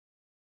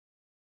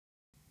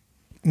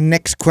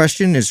next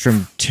question is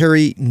from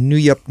Terry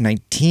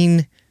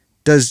Newup19.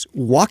 Does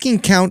walking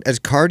count as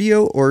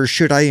cardio, or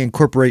should I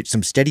incorporate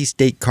some steady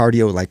state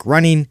cardio like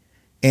running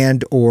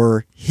and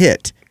or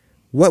HIIT?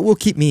 What will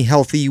keep me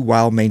healthy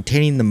while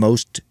maintaining the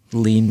most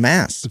lean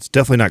mass? It's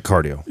definitely not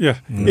cardio. Yeah,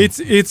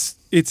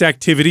 it's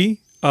activity.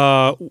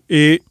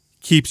 It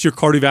keeps your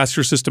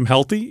cardiovascular system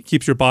healthy,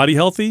 keeps your body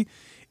healthy.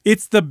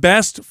 It's the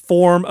best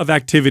form of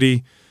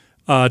activity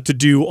to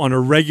do on a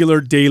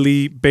regular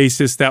daily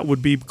basis that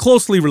would be more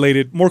closely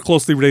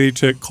related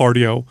to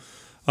cardio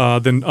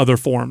than other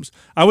forms.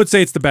 I would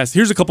say it's the best.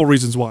 Here's a couple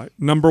reasons why.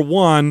 Number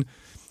one,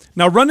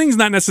 now running's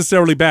not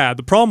necessarily bad.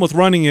 The problem with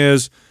running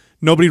is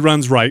nobody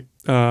runs right.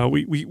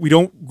 We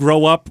don't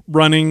grow up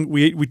running.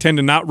 We tend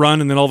to not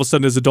run, and then all of a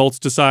sudden as adults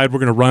decide we're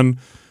going to run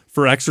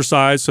for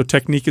exercise, so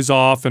technique is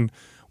off, and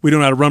we don't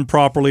know how to run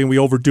properly, and we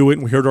overdo it,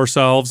 and we hurt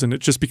ourselves, and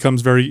it just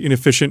becomes very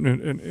inefficient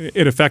and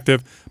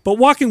ineffective. But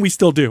walking, we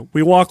still do.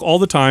 We walk all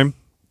the time.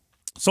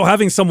 So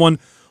having someone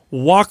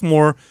walk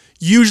more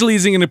usually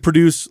isn't going to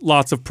produce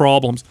lots of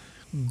problems.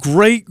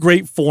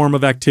 Great form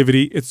of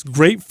activity. It's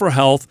great for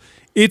health.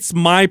 It's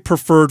my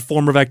preferred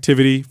form of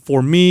activity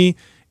for me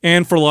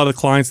and for a lot of the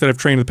clients that I've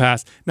trained in the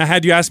past. Now,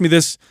 had you asked me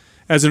this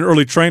as an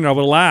early trainer, I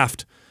would have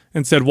laughed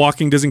and said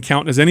walking doesn't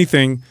count as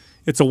anything.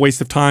 It's a waste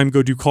of time.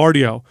 Go do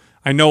cardio.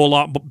 I know a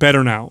lot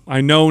better now.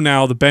 I know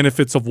now the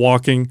benefits of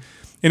walking.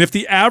 And if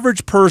the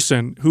average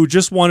person who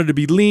just wanted to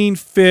be lean,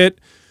 fit,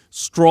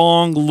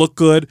 strong, look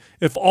good,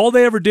 if all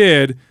they ever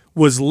did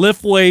was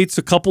lift weights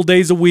a couple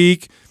days a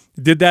week,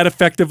 did that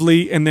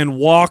effectively, and then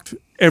walked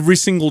every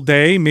single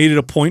day, made it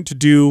a point to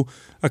do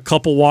a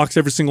couple walks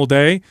every single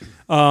day,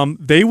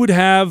 they would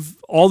have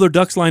all their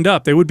ducks lined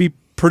up. They would be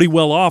pretty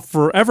well off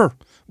forever.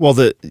 Well,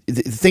 the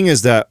thing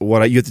is that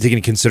what you have to take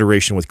into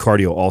consideration with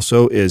cardio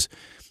also is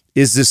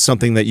this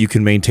something that you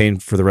can maintain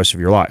for the rest of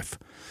your life?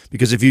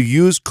 Because if you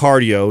use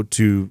cardio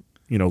to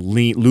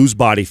lose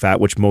body fat,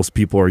 which most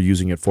people are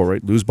using it for,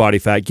 right? Lose body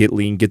fat, get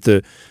lean, get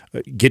to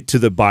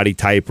the body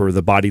type or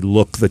the body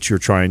look that you're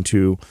trying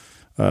to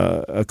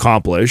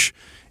accomplish,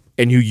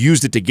 and you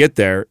used it to get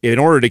there. In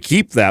order to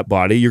keep that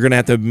body, you're going to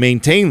have to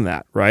maintain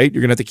that, right?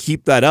 You're going to have to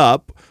keep that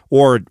up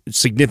or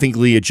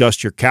significantly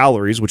adjust your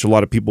calories, which a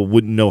lot of people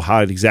wouldn't know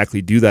how to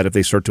exactly do that if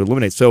they start to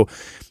eliminate. So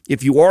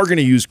if you are going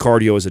to use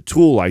cardio as a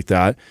tool like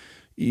that,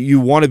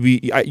 you want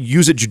to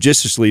use it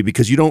judiciously,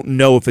 because you don't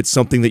know if it's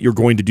something that you're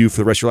going to do for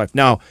the rest of your life.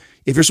 Now,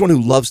 if you're someone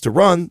who loves to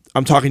run,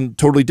 I'm talking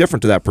totally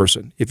different to that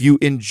person. If you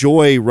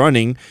enjoy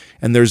running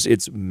and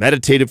it's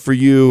meditative for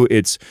you,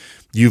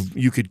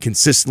 you could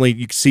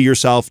consistently see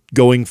yourself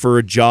going for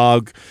a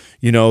jog,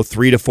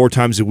 3 to 4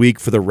 times a week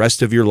for the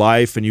rest of your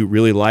life, and you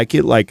really like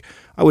it, like,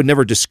 I would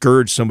never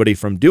discourage somebody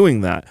from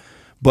doing that.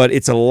 But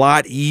it's a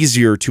lot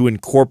easier to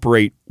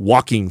incorporate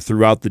walking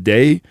throughout the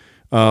day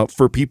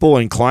for people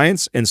and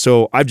clients. And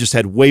so I've just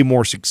had way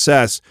more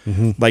success,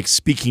 like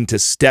speaking to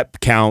step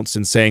counts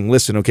and saying,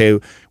 listen, okay,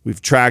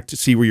 we've tracked to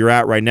see where you're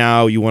at right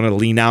now. You want to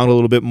lean out a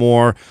little bit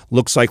more.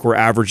 Looks like we're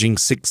averaging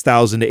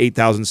 6,000 to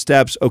 8,000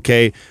 steps.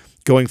 Okay,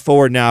 going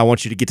forward now, I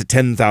want you to get to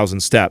 10,000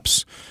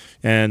 steps.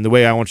 And the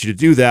way I want you to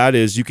do that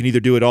is you can either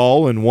do it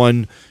all in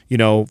one,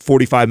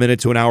 45-minute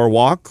to an hour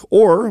walk,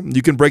 or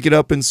you can break it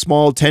up in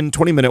small 10,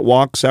 20-minute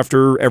walks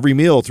after every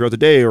meal throughout the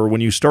day or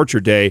when you start your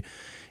day.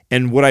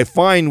 And what I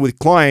find with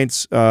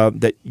clients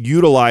that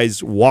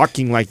utilize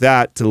walking like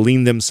that to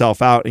lean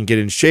themselves out and get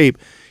in shape,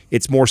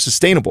 it's more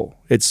sustainable.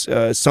 It's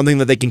something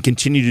that they can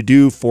continue to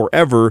do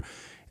forever,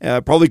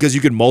 probably because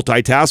you can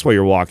multitask while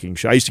you're walking.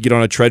 I used to get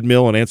on a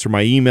treadmill and answer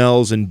my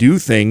emails and do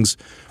things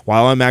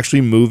while I'm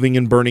actually moving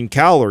and burning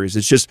calories.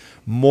 It's just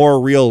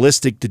more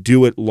realistic to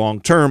do it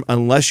long term,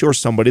 unless you're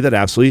somebody that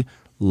absolutely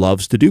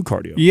loves to do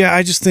cardio. Yeah,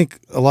 I just think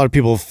a lot of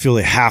people feel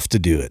they have to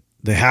do it.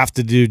 They have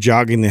to do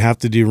jogging, they have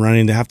to do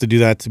running, they have to do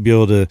that to be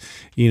able to,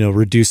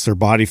 reduce their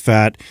body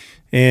fat.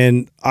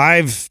 And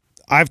I've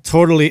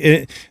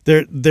totally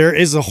there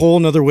is a whole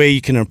nother way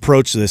you can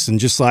approach this, and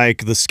just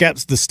like the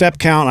step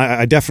count,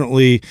 I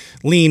definitely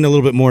lean a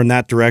little bit more in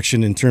that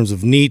direction in terms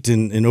of NEAT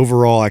and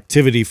overall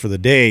activity for the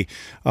day.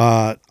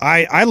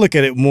 I look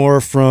at it more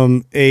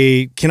from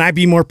can I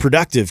be more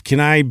productive? Can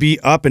I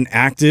be up and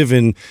active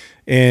and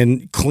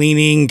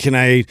cleaning? Can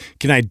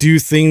I do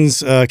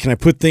things? Can I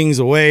put things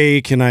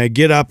away? Can I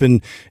get up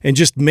and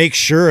just make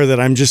sure that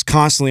I'm just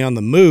constantly on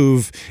the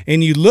move?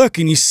 And you look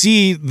and you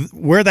see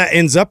where that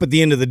ends up at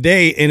the end of the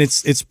day, and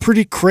it's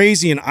pretty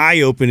crazy and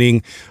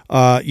eye-opening,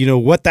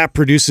 what that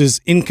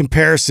produces in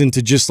comparison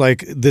to just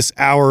like this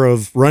hour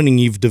of running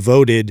you've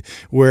devoted,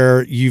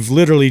 where you've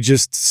literally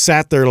just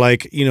sat there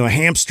like a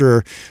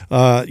hamster,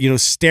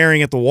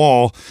 staring at the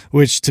wall,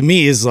 which to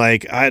me is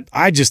like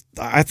I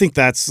think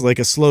that's like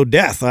a slow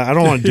death. I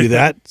don't want to do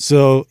that.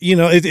 So,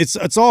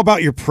 it's all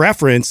about your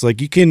preference.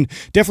 Like, you can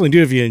definitely do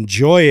it if you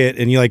enjoy it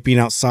and you like being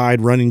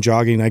outside, running,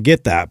 jogging. I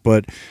get that.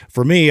 But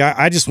for me,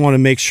 I just want to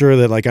make sure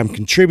that like I'm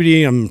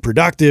contributing, I'm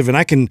productive, and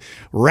I can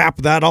wrap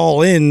that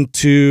all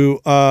into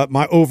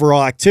my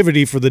overall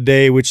activity for the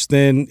day, which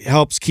then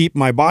helps keep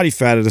my body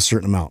fat at a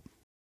certain amount.